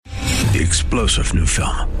The explosive new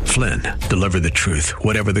film, Flynn, deliver the truth,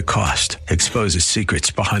 whatever the cost, exposes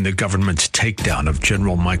secrets behind the government's takedown of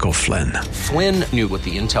General Michael Flynn. Flynn knew what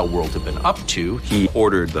the intel world had been up to. He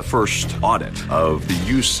ordered the first audit of the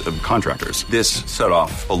use of contractors. This set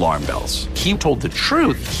off alarm bells. He told the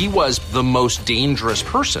truth. He was the most dangerous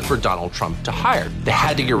person for Donald Trump to hire. They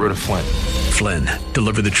had to get rid of Flynn. Flynn,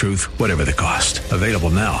 deliver the truth, whatever the cost. Available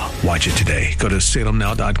now. Watch it today. Go to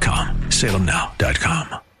salemnow.com.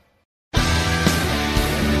 salemnow.com.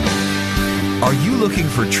 Are you looking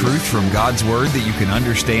for truth from God's Word that you can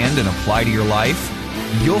understand and apply to your life?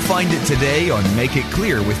 You'll find it today on Make It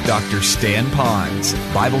Clear with Dr. Stan Ponz,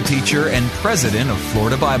 Bible teacher and president of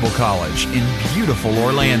Florida Bible College in beautiful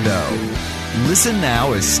Orlando. Listen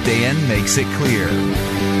now as Stan makes it clear.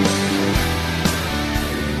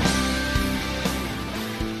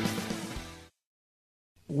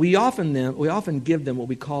 We often give them what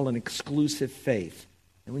we call an exclusive faith.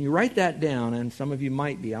 And when you write that down, and some of you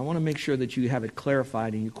might be, I want to make sure that you have it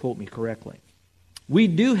clarified and you quote me correctly. We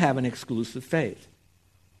do have an exclusive faith.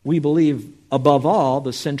 We believe, above all,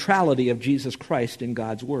 the centrality of Jesus Christ in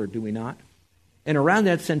God's Word, do we not? And around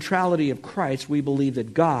that centrality of Christ, we believe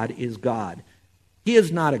that God is God. He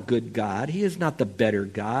is not a good God. He is not the better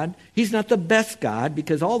God. He's not the best God,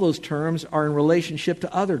 because all those terms are in relationship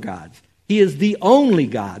to other gods. He is the only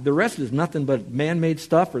God. The rest is nothing but man-made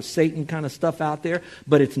stuff or Satan kind of stuff out there,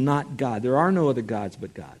 but it's not God. There are no other gods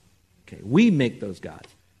but God. Okay, we make those gods.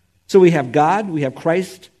 So we have God, we have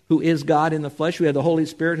Christ, who is God in the flesh. We have the Holy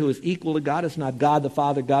Spirit, who is equal to God. It's not God the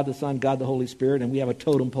Father, God the Son, God the Holy Spirit, and we have a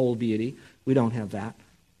totem pole deity. We don't have that.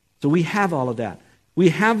 So we have all of that. We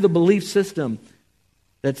have the belief system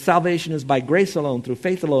that salvation is by grace alone, through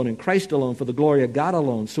faith alone, in Christ alone, for the glory of God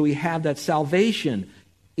alone. So we have that salvation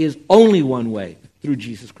is only one way, through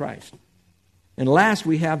Jesus Christ. And last,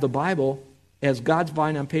 we have the Bible as God's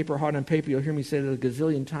vine on paper, heart on paper. You'll hear me say that a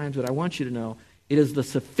gazillion times, but I want you to know it is the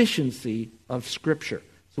sufficiency of Scripture.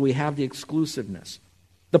 So we have the exclusiveness.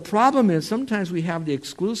 The problem is sometimes we have the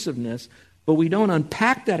exclusiveness, but we don't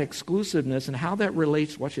unpack that exclusiveness and how that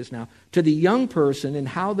relates, watch this now, to the young person and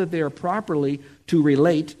how that they are properly to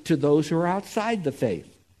relate to those who are outside the faith.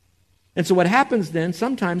 And so what happens then,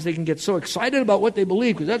 sometimes they can get so excited about what they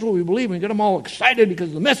believe, because that's what we believe, and we get them all excited because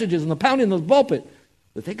of the messages and the pounding of the pulpit,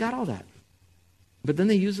 that they got all that. But then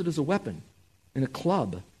they use it as a weapon in a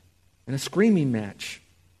club, in a screaming match,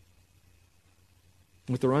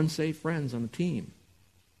 with their unsafe friends on the team,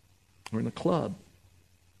 or in the club,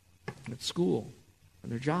 at school, or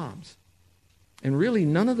their jobs. And really,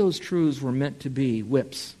 none of those truths were meant to be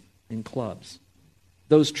whips and clubs.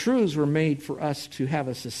 Those truths were made for us to have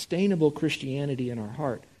a sustainable Christianity in our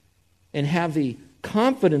heart and have the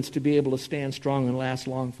confidence to be able to stand strong and last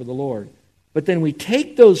long for the Lord. But then we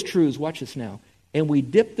take those truths, watch this now, and we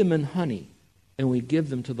dip them in honey and we give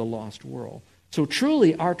them to the lost world. So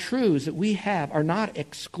truly, our truths that we have are not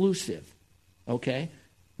exclusive, okay?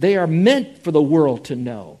 They are meant for the world to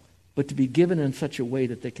know, but to be given in such a way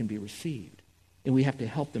that they can be received. And we have to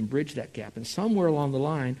help them bridge that gap. And somewhere along the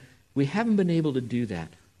line, we haven't been able to do that.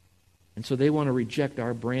 And so they want to reject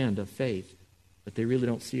our brand of faith, but they really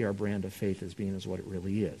don't see our brand of faith as being as what it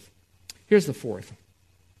really is. Here's the fourth.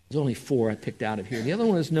 There's only four I picked out of here. The other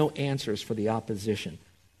one is no answers for the opposition.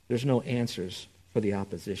 There's no answers for the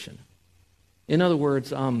opposition. In other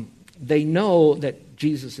words, they know that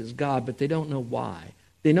Jesus is God, but they don't know why.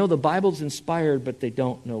 They know the Bible's inspired, but they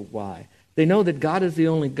don't know why. They know that God is the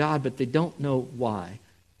only God, but they don't know why.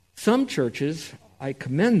 Some churches, I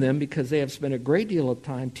commend them because they have spent a great deal of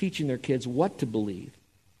time teaching their kids what to believe,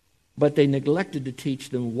 but they neglected to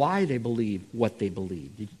teach them why they believe what they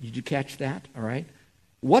believe. Did you catch that? All right.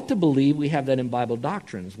 What to believe, we have that in Bible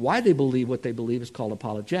doctrines. Why they believe what they believe is called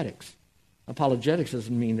apologetics. Apologetics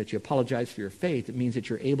doesn't mean that you apologize for your faith. It means that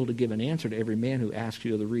you're able to give an answer to every man who asks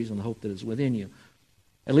you of the reason, the hope that is within you.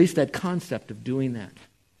 At least that concept of doing that.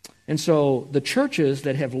 And so the churches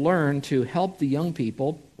that have learned to help the young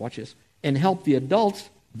people, watch this, and help the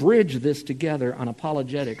adults bridge this together on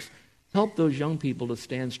apologetics, help those young people to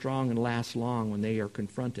stand strong and last long when they are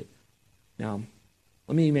confronted. Now,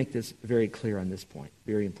 let me make this very clear on this point,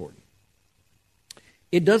 very important.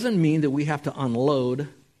 It doesn't mean that we have to unload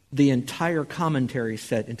the entire commentary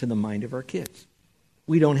set into the mind of our kids.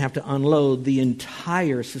 We don't have to unload the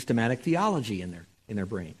entire systematic theology in their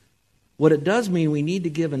brain. What it does mean, we need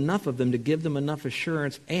to give enough of them to give them enough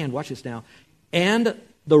assurance and, watch this now, and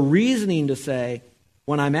the reasoning to say,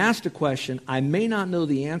 when I'm asked a question, I may not know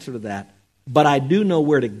the answer to that, but I do know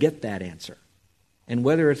where to get that answer. And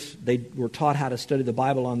whether it's they were taught how to study the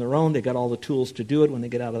Bible on their own, they got all the tools to do it when they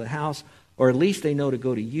get out of the house, or at least they know to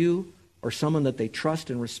go to you or someone that they trust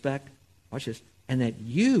and respect watch this, and that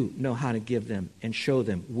you know how to give them and show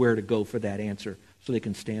them where to go for that answer so they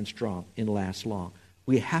can stand strong and last long.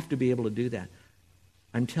 We have to be able to do that.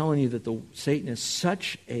 I'm telling you that Satan is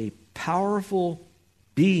such a powerful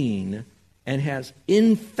being and has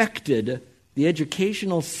infected the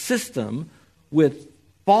educational system with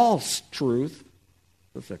false truth.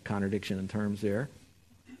 That's a contradiction in terms there.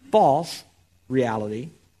 False reality.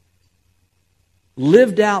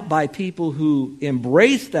 Lived out by people who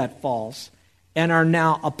embrace that false and are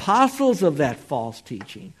now apostles of that false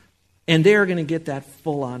teaching. And they are going to get that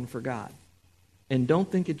full on for God. And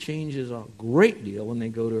don't think it changes a great deal when they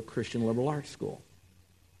go to a Christian liberal arts school.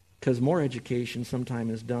 Because more education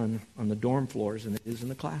sometimes is done on the dorm floors than it is in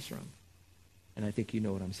the classroom. And I think you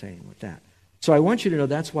know what I'm saying with that. So I want you to know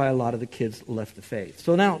that's why a lot of the kids left the faith.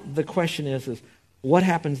 So now the question is what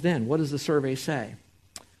happens then? What does the survey say?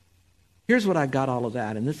 Here's what I got all of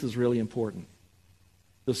that, and this is really important.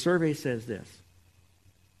 The survey says this.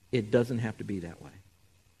 It doesn't have to be that way.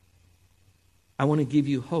 I want to give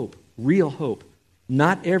you hope, real hope.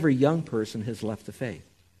 Not every young person has left the faith.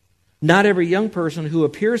 Not every young person who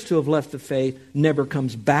appears to have left the faith never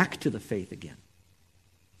comes back to the faith again.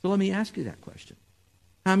 So let me ask you that question.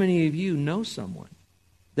 How many of you know someone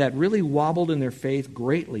that really wobbled in their faith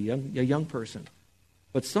greatly, a young person,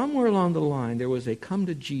 but somewhere along the line there was a come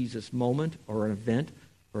to Jesus moment or an event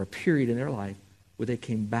or a period in their life where they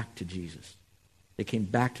came back to Jesus. They came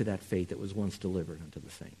back to that faith that was once delivered unto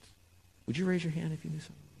the saints. Would you raise your hand if you knew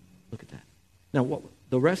someone? Look at that. Now,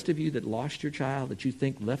 the rest of you that lost your child, that you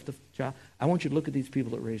think left the child, I want you to look at these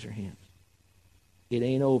people that raise their hands. It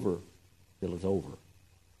ain't over till it's over.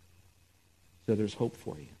 So there's hope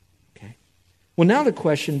for you. Okay? Well, now the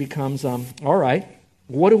question becomes, all right,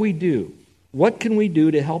 what do we do? What can we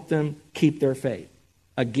do to help them keep their faith?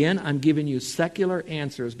 Again, I'm giving you secular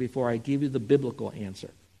answers before I give you the biblical answer.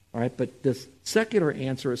 All right, but this secular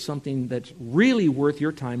answer is something that's really worth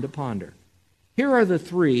your time to ponder. Here are the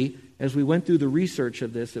three, as we went through the research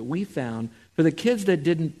of this, that we found for the kids that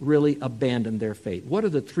didn't really abandon their faith. What are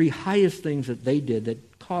the three highest things that they did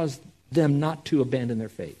that caused them not to abandon their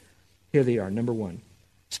faith? Here they are. Number one,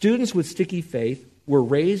 students with sticky faith were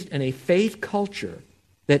raised in a faith culture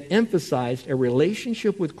that emphasized a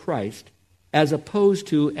relationship with Christ as opposed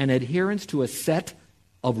to an adherence to a set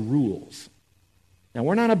of rules. Now,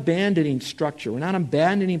 we're not abandoning structure. We're not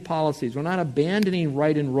abandoning policies. We're not abandoning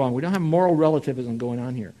right and wrong. We don't have moral relativism going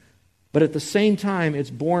on here. But at the same time, it's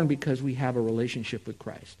born because we have a relationship with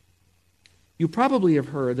Christ. You probably have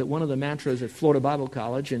heard that one of the mantras at Florida Bible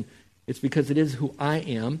College, and it's because it is who I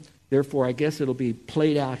am, therefore I guess it'll be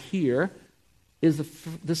played out here, is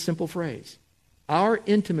this simple phrase. Our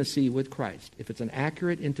intimacy with Christ, if it's an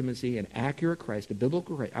accurate intimacy, an accurate Christ, a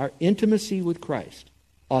biblical Christ, our intimacy with Christ,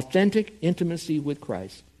 authentic intimacy with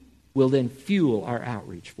Christ, will then fuel our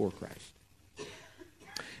outreach for Christ.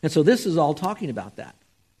 And so this is all talking about that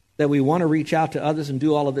we want to reach out to others and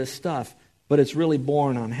do all of this stuff, but it's really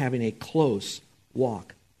born on having a close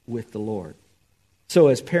walk with the Lord. So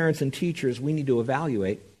as parents and teachers, we need to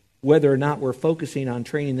evaluate whether or not we're focusing on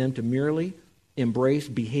training them to merely embrace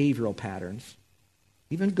behavioral patterns,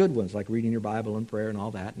 even good ones like reading your Bible and prayer and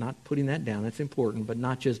all that, not putting that down, that's important, but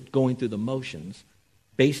not just going through the motions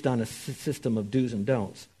based on a system of do's and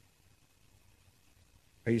don'ts.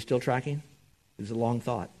 Are you still tracking? It's a long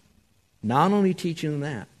thought. Not only teaching them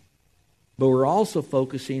that, but we're also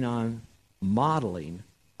focusing on modeling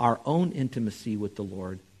our own intimacy with the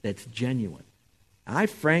Lord that's genuine. I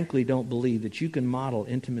frankly don't believe that you can model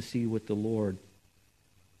intimacy with the Lord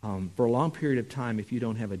for a long period of time if you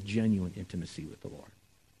don't have a genuine intimacy with the Lord.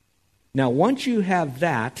 Now, once you have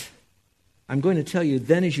that, I'm going to tell you,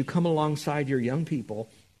 then as you come alongside your young people,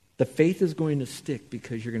 the faith is going to stick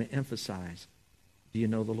because you're going to emphasize, do you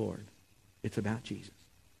know the Lord? It's about Jesus.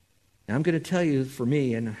 And I'm going to tell you, for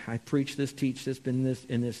me, and I preach this, teach this, been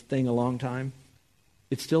in this thing a long time,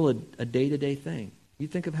 it's still a day-to-day thing. You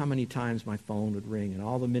think of how many times my phone would ring and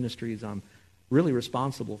all the ministries I'm really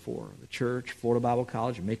responsible for, the church, Florida Bible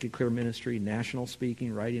College, Make It Clear Ministry, national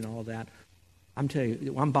speaking, writing, all of that. I'm telling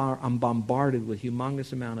you, I'm bombarded with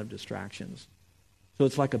humongous amount of distractions. So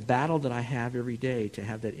it's like a battle that I have every day to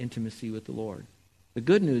have that intimacy with the Lord. The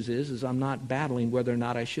good news is I'm not battling whether or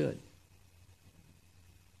not I should,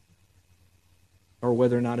 or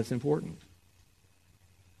whether or not it's important.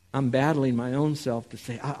 I'm battling my own self to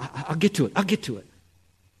say, I'll get to it.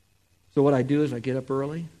 So what I do is I get up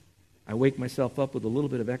early, I wake myself up with a little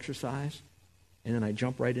bit of exercise, and then I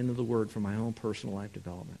jump right into the Word for my own personal life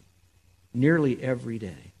development. Nearly every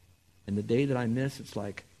day. And the day that I miss, it's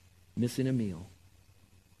like missing a meal.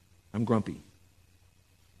 I'm grumpy.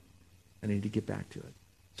 I need to get back to it.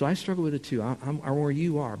 So I struggle with it too. I'm where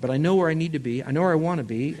you are. But I know where I need to be. I know where I want to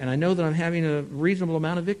be. And I know that I'm having a reasonable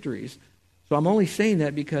amount of victories. So I'm only saying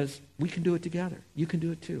that because we can do it together. You can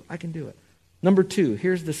do it too. I can do it. Number 2,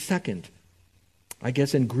 here's the second,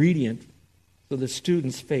 ingredient so the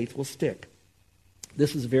student's faith will stick.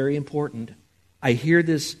 This is very important. I hear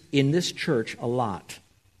this in this church a lot.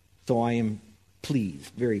 So I am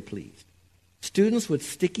pleased, very pleased. Students with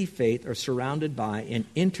sticky faith are surrounded by an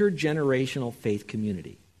intergenerational faith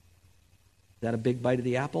community. Is that a big bite of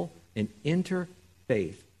the apple? An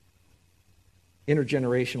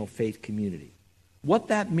intergenerational faith community. What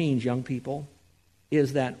that means, young people,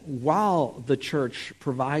 is that while the church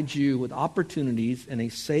provides you with opportunities in a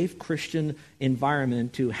safe Christian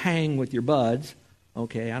environment to hang with your buds,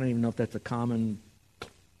 okay, I don't even know if that's a common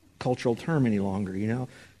cultural term any longer,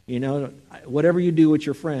 whatever you do with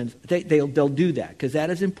your friends, they'll do that because that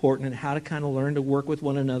is important and how to kind of learn to work with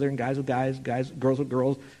one another and guys with guys, girls with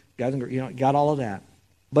girls, guys and girls, got all of that.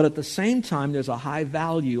 But at the same time, there's a high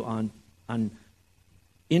value on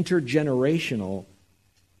intergenerational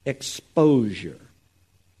exposure.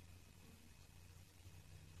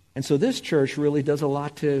 And so this church really does a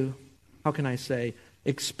lot to,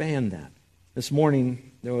 expand that. This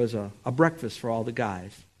morning, there was a breakfast for all the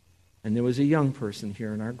guys. And there was a young person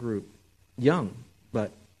here in our group. Young,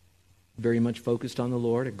 but very much focused on the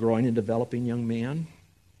Lord, a growing and developing young man.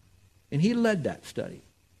 And he led that study.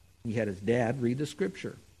 He had his dad read the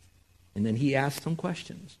scripture. And then he asked some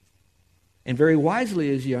questions. And very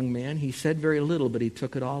wisely as a young man, he said very little, but he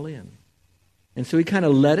took it all in. And so he kind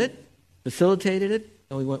of led it, facilitated it,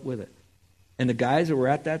 and we went with it. And the guys that were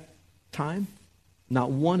at that time, not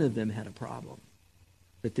one of them had a problem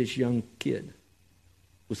that this young kid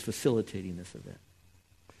was facilitating this event.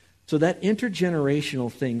 So that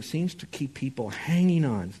intergenerational thing seems to keep people hanging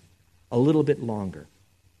on a little bit longer.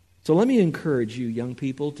 So let me encourage you, young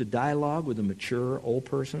people, to dialogue with a mature old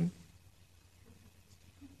person.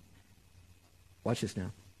 Watch this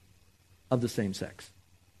now. Of the same sex.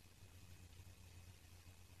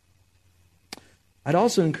 I'd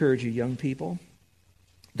also encourage you, young people,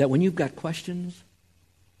 that when you've got questions,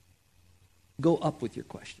 go up with your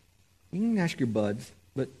question. You can ask your buds,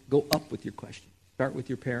 but go up with your question. Start with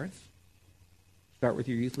your parents. Start with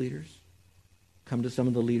your youth leaders. Come to some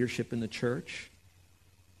of the leadership in the church.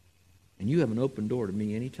 And you have an open door to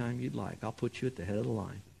me anytime you'd like. I'll put you at the head of the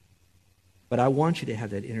line. But I want you to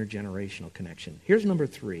have that intergenerational connection. Here's number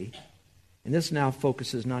 3. And this now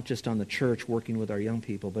focuses not just on the church working with our young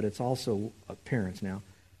people, but it's also parents now.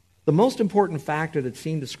 The most important factor that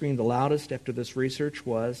seemed to scream the loudest after this research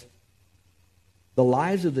was the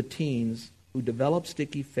lives of the teens who developed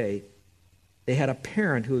sticky faith. They had a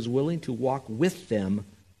parent who was willing to walk with them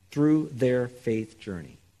through their faith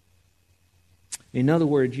journey. In other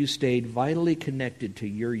words, you stayed vitally connected to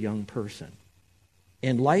your young person.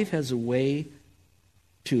 And life has a way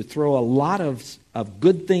to throw a lot of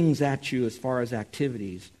good things at you as far as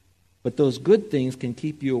activities, but those good things can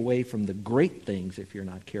keep you away from the great things if you're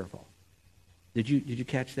not careful. Did you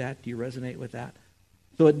catch that? Do you resonate with that?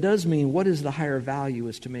 So it does mean what is the higher value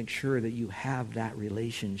is to make sure that you have that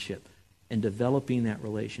relationship and developing that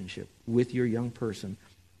relationship with your young person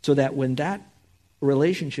so that when that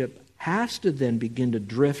relationship has to then begin to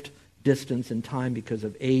drift distance and time because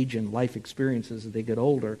of age and life experiences as they get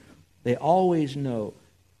older, they always know,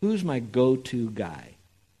 who's my go-to guy?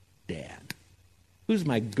 Dad. Who's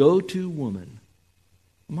my go-to woman?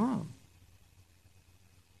 Mom.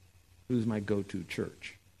 Who's my go-to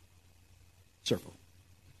church? Circle.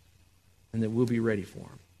 And that we'll be ready for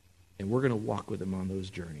them. And we're going to walk with them on those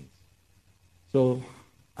journeys. So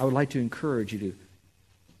I would like to encourage you to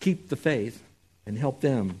keep the faith and help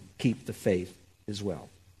them keep the faith as well.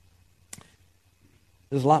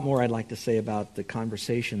 There's a lot more I'd like to say about the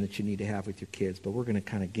conversation that you need to have with your kids, but we're going to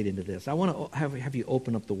kind of get into this. I want to have you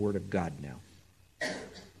open up the Word of God now.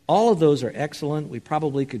 All of those are excellent. We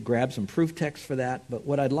probably could grab some proof text for that, but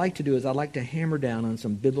what I'd like to do is I'd like to hammer down on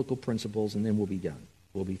some biblical principles, and then we'll be done.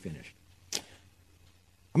 We'll be finished.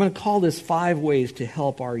 I'm going to call this 5 ways to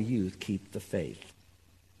help our youth keep the faith.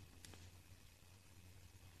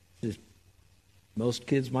 Most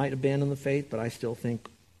kids might abandon the faith, but I still think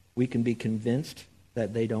we can be convinced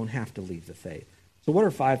that they don't have to leave the faith. So what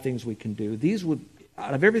are 5 things we can do? These would,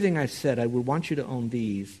 out of everything I said, I would want you to own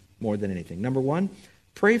these more than anything. Number 1,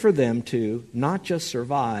 pray for them to not just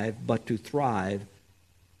survive, but to thrive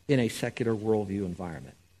in a secular worldview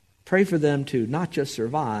environment. Pray for them to not just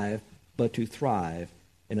survive, but to thrive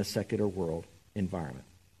in a secular world environment.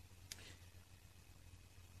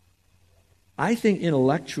 I think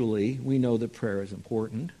intellectually we know that prayer is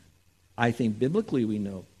important. I think biblically we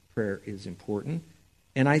know prayer is important.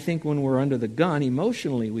 And I think when we're under the gun,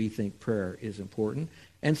 emotionally, we think prayer is important.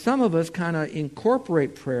 And some of us kind of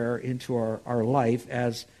incorporate prayer into our life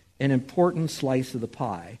as an important slice of the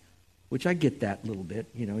pie, which I get that a little bit.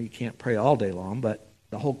 You know, you can't pray all day long, but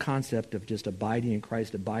the whole concept of just abiding in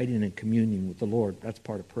Christ, abiding in communion with the Lord, that's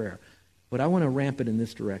part of prayer. But I want to ramp it in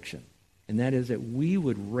this direction, and that is that we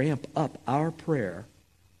would ramp up our prayer,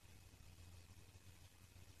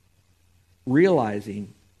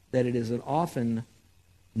 realizing that it is an often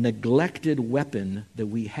neglected weapon that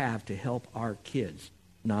we have to help our kids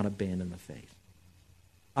not abandon the faith.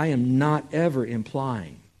 I am not ever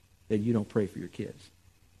implying that you don't pray for your kids.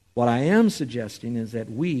 What I am suggesting is that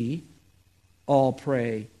we all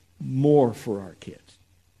pray more for our kids.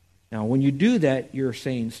 Now, when you do that, you're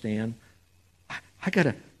saying, Stan,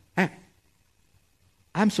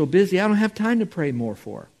 I'm so busy, I don't have time to pray more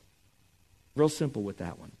for. Real simple with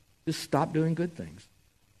that one. Just stop doing good things,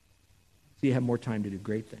 so you have more time to do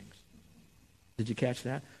great things. Did you catch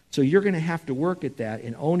that? So you're going to have to work at that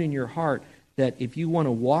and own in your heart that if you want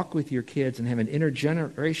to walk with your kids and have an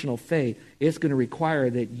intergenerational faith, it's going to require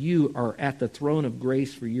that you are at the throne of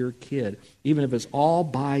grace for your kid, even if it's all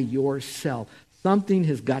by yourself. Something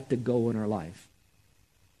has got to go in our life.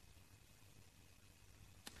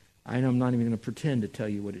 I know I'm not even going to pretend to tell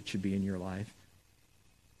you what it should be in your life,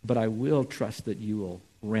 but I will trust that you will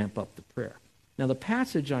ramp up the prayer. Now, the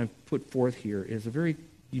passage I've put forth here is a very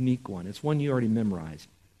unique one. It's one you already memorized.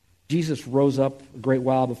 Jesus rose up a great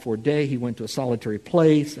while before day. He went to a solitary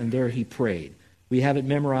place, and there he prayed. We have it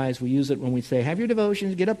memorized. We use it when we say, have your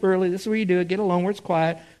devotions, get up early. This is where you do it. Get alone where it's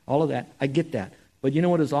quiet. All of that. I get that. But you know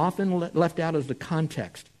what is often left out is the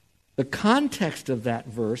context. The context of that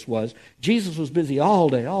verse was Jesus was busy all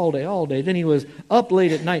day. Then he was up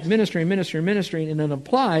late at night ministering, and it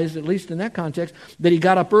implies, at least in that context, that he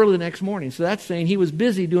got up early the next morning. So that's saying he was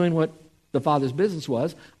busy doing what the Father's business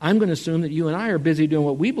was. I'm going to assume that you and I are busy doing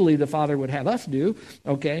what we believe the Father would have us do,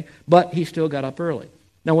 okay? But he still got up early.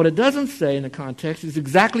 Now, what it doesn't say in the context is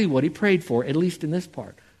exactly what he prayed for, at least in this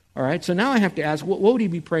part. All right? So now I have to ask, what would he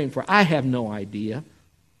be praying for? I have no idea.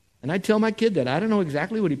 And I tell my kid that. I don't know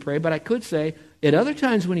exactly what he prayed, but I could say, at other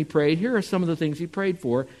times when he prayed, here are some of the things he prayed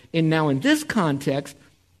for. And now in this context,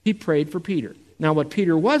 he prayed for Peter. Now, what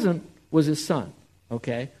Peter wasn't was his son,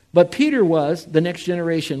 okay? But Peter was the next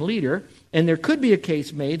generation leader, and there could be a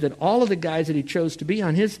case made that all of the guys that he chose to be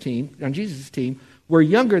on his team, on Jesus' team, were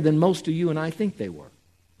younger than most of you and I think they were,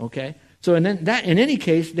 okay? So in any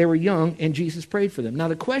case, they were young, and Jesus prayed for them. Now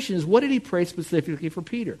the question is, what did he pray specifically for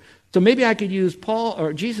Peter? So maybe I could use Paul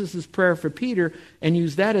or Jesus' prayer for Peter and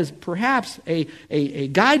use that as perhaps a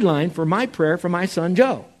guideline for my prayer for my son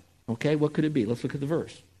Joe. Okay, what could it be? Let's look at the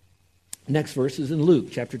verse. Next verse is in Luke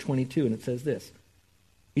chapter 22, and it says this.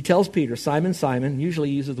 He tells Peter, Simon, Simon, usually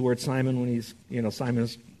he uses the word Simon when he's,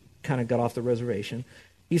 Simon's kind of got off the reservation.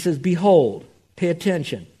 He says, behold, pay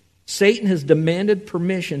attention. Satan has demanded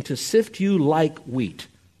permission to sift you like wheat.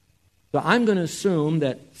 So I'm going to assume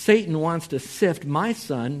that Satan wants to sift my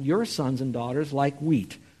son, your sons and daughters, like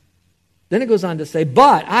wheat. Then it goes on to say,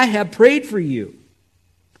 but I have prayed for you.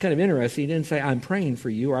 It's kind of interesting. He didn't say, I'm praying for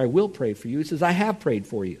you or I will pray for you. He says, I have prayed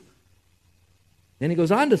for you. Then he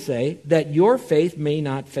goes on to say that your faith may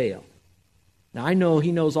not fail. Now, I know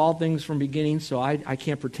he knows all things from beginning, so I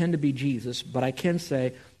can't pretend to be Jesus, but I can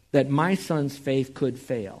say that my son's faith could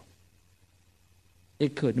fail.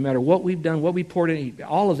 It could. No matter what we've done, what we poured in,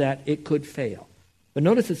 all of that, it could fail. But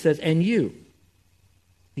notice it says, and you,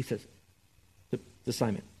 he says to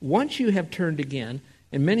Simon, once you have turned again,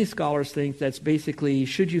 and many scholars think that's basically,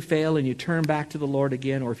 should you fail and you turn back to the Lord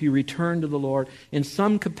again, or if you return to the Lord in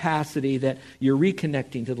some capacity that you're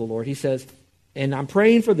reconnecting to the Lord. He says, and I'm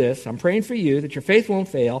praying for this, I'm praying for you, that your faith won't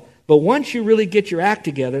fail, but once you really get your act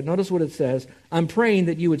together, notice what it says, I'm praying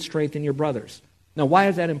that you would strengthen your brothers. Now, why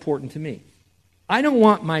is that important to me? I don't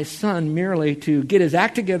want my son merely to get his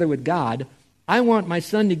act together with God. I want my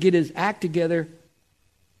son to get his act together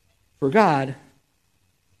for God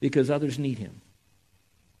because others need him.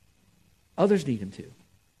 Others need him too.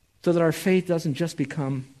 So that our faith doesn't just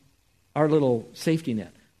become our little safety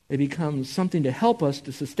net. It becomes something to help us,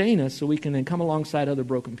 to sustain us, so we can then come alongside other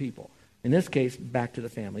broken people. In this case, back to the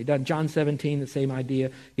family. John 17, the same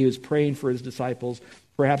idea. He was praying for his disciples,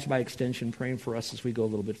 perhaps by extension praying for us as we go a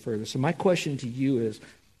little bit further. So my question to you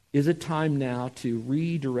is it time now to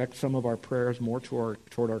redirect some of our prayers more toward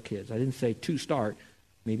our kids? I didn't say to start,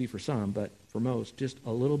 maybe for some, but for most, just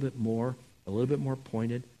a little bit more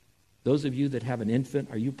pointed. Those of you that have an infant,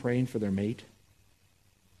 are you praying for their mate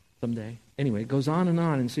someday? Anyway, it goes on,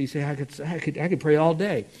 and so you say, I could pray all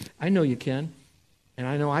day. I know you can, and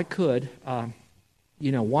I know I could,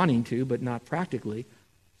 wanting to, but not practically.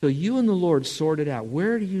 So you and the Lord sort it out.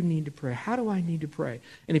 Where do you need to pray? How do I need to pray?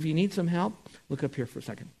 And if you need some help, look up here for a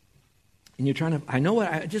second. And you're trying to, I know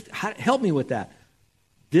what, help me with that.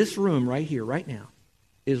 This room right here, right now,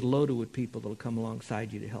 is loaded with people that will come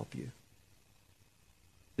alongside you to help you.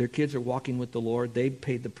 Their kids are walking with the Lord. They've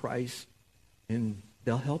paid the price, and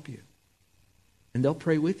they'll help you. And they'll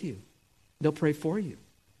pray with you. They'll pray for you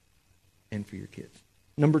and for your kids.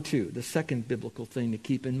 Number 2, the second biblical thing to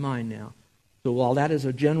keep in mind now. So while that is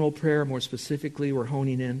a general prayer, more specifically, we're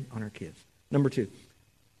honing in on our kids. Number 2,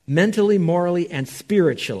 mentally, morally, and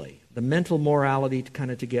spiritually. The mental morality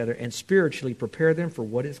kind of together, and spiritually prepare them for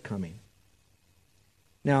what is coming.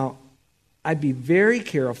 Now, I'd be very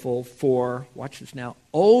careful for, watch this now,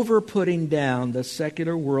 over putting down the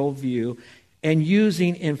secular worldview and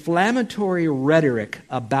using inflammatory rhetoric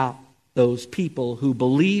about those people who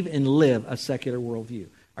believe and live a secular worldview.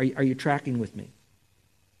 Are you tracking with me?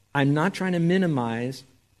 I'm not trying to minimize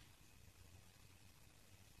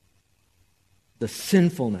the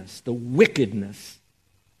sinfulness, the wickedness.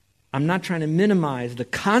 I'm not trying to minimize the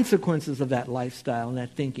consequences of that lifestyle and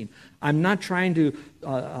that thinking. I'm not trying to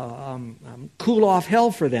cool off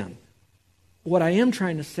hell for them. What I am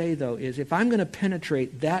trying to say, though, is if I'm going to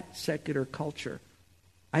penetrate that secular culture,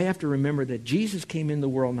 I have to remember that Jesus came in the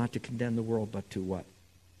world not to condemn the world, but to what?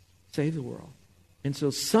 Save the world. And so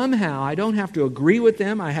somehow I don't have to agree with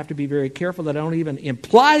them. I have to be very careful that I don't even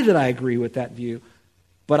imply that I agree with that view.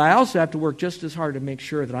 But I also have to work just as hard to make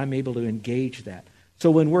sure that I'm able to engage that.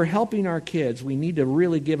 So when we're helping our kids, we need to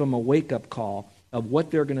really give them a wake-up call of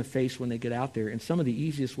what they're going to face when they get out there. And some of the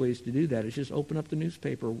easiest ways to do that is just open up the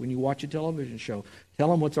newspaper when you watch a television show. Tell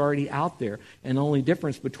them what's already out there. And the only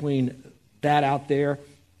difference between that out there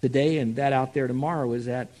today and that out there tomorrow is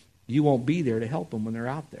that you won't be there to help them when they're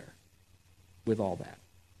out there with all that.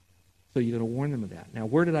 So you're going to warn them of that. Now,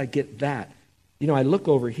 where did I get that? You know, I look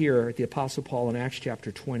over here at the Apostle Paul in Acts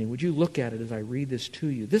chapter 20. Would you look at it as I read this to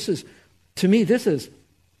you? This is, to me, this is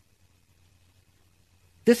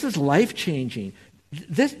life-changing.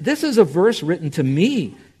 This is a verse written to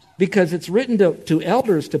me because it's written to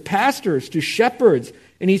elders, to pastors, to shepherds.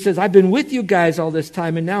 And he says, I've been with you guys all this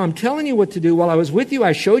time, and now I'm telling you what to do. While I was with you,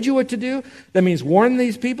 I showed you what to do. That means warn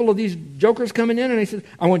these people of these jokers coming in. And he says,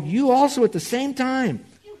 I want you also at the same time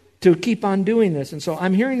to keep on doing this. And so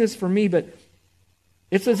I'm hearing this for me, but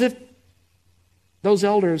it's as if those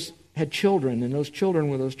elders had children, and those children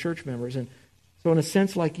were those church members. And so in a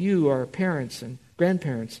sense, like you are parents and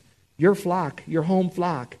grandparents, your flock, your home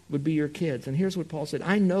flock would be your kids. And here's what Paul said.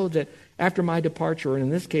 I know that after my departure, and in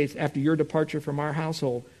this case, after your departure from our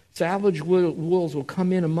household, savage wolves will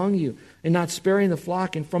come in among you and not sparing the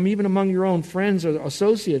flock. And from even among your own friends or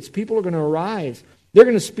associates, people are going to arise. They're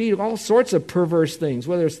going to speak all sorts of perverse things,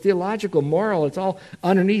 whether it's theological, moral, it's all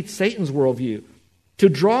underneath Satan's worldview. To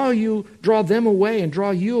draw them away and draw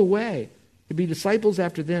you away, to be disciples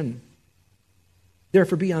after them.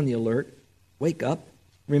 Therefore, be on the alert. Wake up.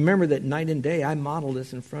 Remember that night and day I model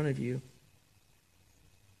this in front of you.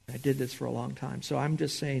 I did this for a long time. So I'm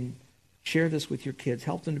just saying, share this with your kids.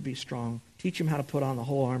 Help them to be strong. Teach them how to put on the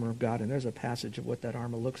whole armor of God. And there's a passage of what that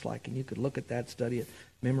armor looks like. And you could look at that, study it,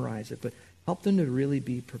 memorize it. But help them to really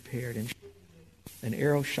be prepared. And an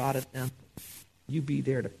arrow shot at them, you be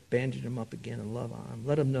there to bandage them up again and love on them.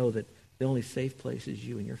 Let them know that the only safe place is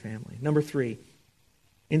you and your family. Number 3,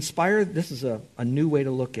 inspire. This is a new way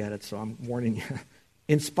to look at it, so I'm warning you.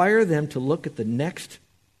 Inspire them to look at the next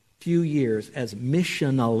few years as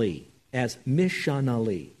missionally.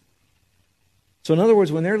 So in other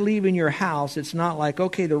words, when they're leaving your house, it's not like,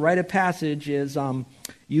 okay, the rite of passage is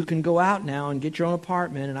you can go out now and get your own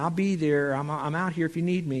apartment, and I'll be there. I'm out here if you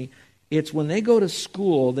need me. It's when they go to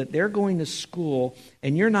school, that they're going to school,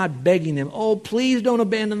 and you're not begging them, oh, please don't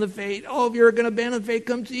abandon the faith. Oh, if you're going to abandon the faith,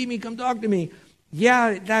 come see me, come talk to me.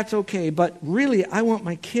 Yeah, that's okay, but really, I want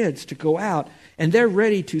my kids to go out, and they're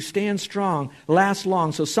ready to stand strong, last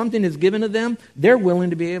long. So something is given to them, they're willing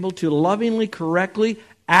to be able to lovingly, correctly,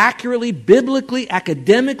 accurately, biblically,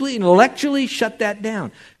 academically, intellectually shut that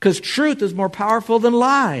down. Because truth is more powerful than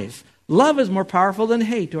lies. Love is more powerful than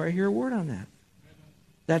hate. Do I hear a word on that?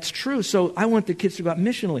 That's true. So I want the kids to go out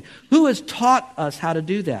missionally. Who has taught us how to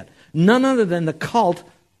do that? None other than the cult,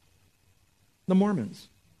 the Mormons.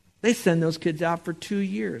 They send those kids out for 2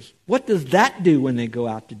 years. What does that do when they go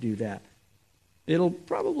out to do that? It'll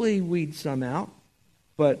probably weed some out,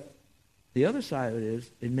 but the other side of it is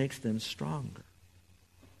it makes them stronger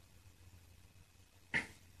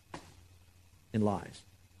in lies,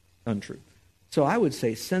 untruth. So I would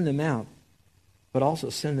say send them out, but also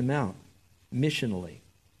send them out missionally.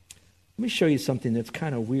 Let me show you something that's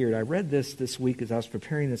kind of weird. I read this week as I was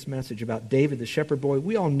preparing this message about David, the shepherd boy.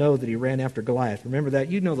 We all know that he ran after Goliath. Remember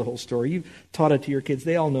that? You know the whole story. You've taught it to your kids.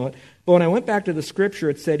 They all know it. But when I went back to the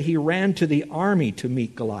scripture, it said he ran to the army to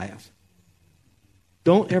meet Goliath.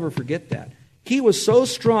 Don't ever forget that. He was so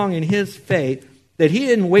strong in his faith that he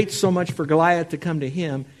didn't wait so much for Goliath to come to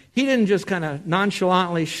him. He didn't just kind of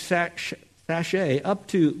nonchalantly sashay up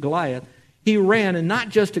to Goliath. He ran, and not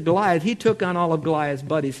just to Goliath, he took on all of Goliath's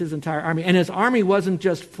buddies, his entire army. And his army wasn't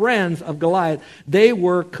just friends of Goliath. They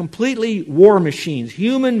were completely war machines,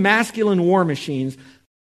 human, masculine war machines.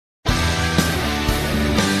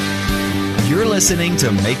 You're listening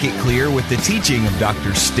to Make It Clear with the teaching of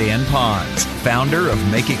Dr. Stan Ponz, founder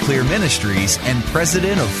of Make It Clear Ministries and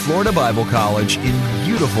president of Florida Bible College in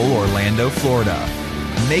beautiful Orlando, Florida.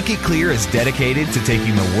 Make It Clear is dedicated to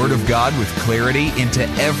taking the Word of God with clarity into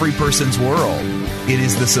every person's world. It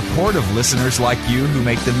is the support of listeners like you who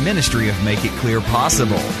make the ministry of Make It Clear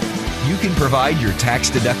possible. You can provide your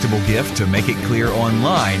tax-deductible gift to Make It Clear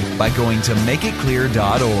online by going to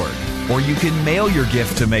makeitclear.org. Or you can mail your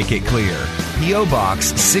gift to Make It Clear, P.O. Box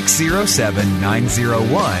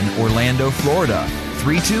 607901, Orlando, Florida,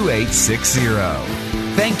 32860.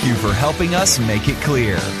 Thank you for helping us make it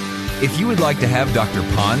clear. If you would like to have Dr.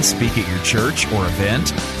 Ponz speak at your church or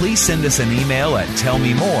event, please send us an email at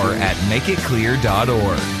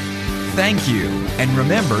tellmemore@makeitclear.org. Thank you, and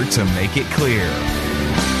remember to make it clear.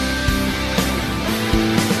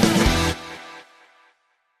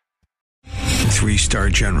 Three-star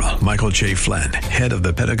General Michael J. Flynn, head of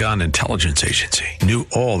the Pentagon Intelligence Agency, knew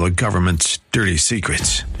all the government's dirty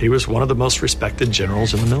secrets. He was one of the most respected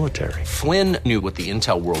generals in the military. Flynn knew what the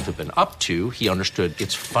intel world had been up to. He understood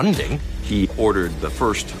its funding. He ordered the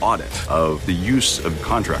first audit of the use of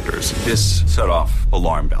contractors. This set off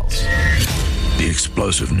alarm bells. The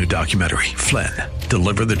explosive new documentary, Flynn,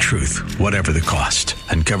 Deliver the Truth, Whatever the Cost,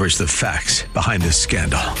 uncovers the facts behind this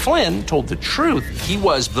scandal. Flynn told the truth. He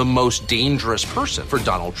was the most dangerous person for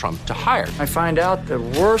Donald Trump to hire. I find out the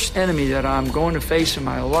worst enemy that I'm going to face in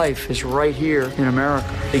my life is right here in America.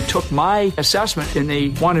 They took my assessment and they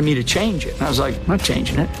wanted me to change it. And I was like, I'm not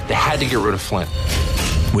changing it. They had to get rid of Flynn.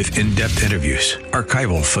 With in-depth interviews,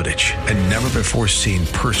 archival footage, and never-before-seen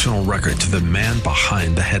personal records of the man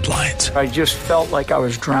behind the headlines. I just felt like I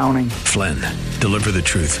was drowning. Flynn, Deliver the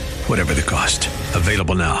Truth, Whatever the Cost.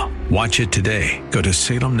 Available now. Watch it today. Go to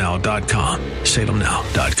salemnow.com.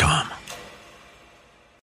 salemnow.com.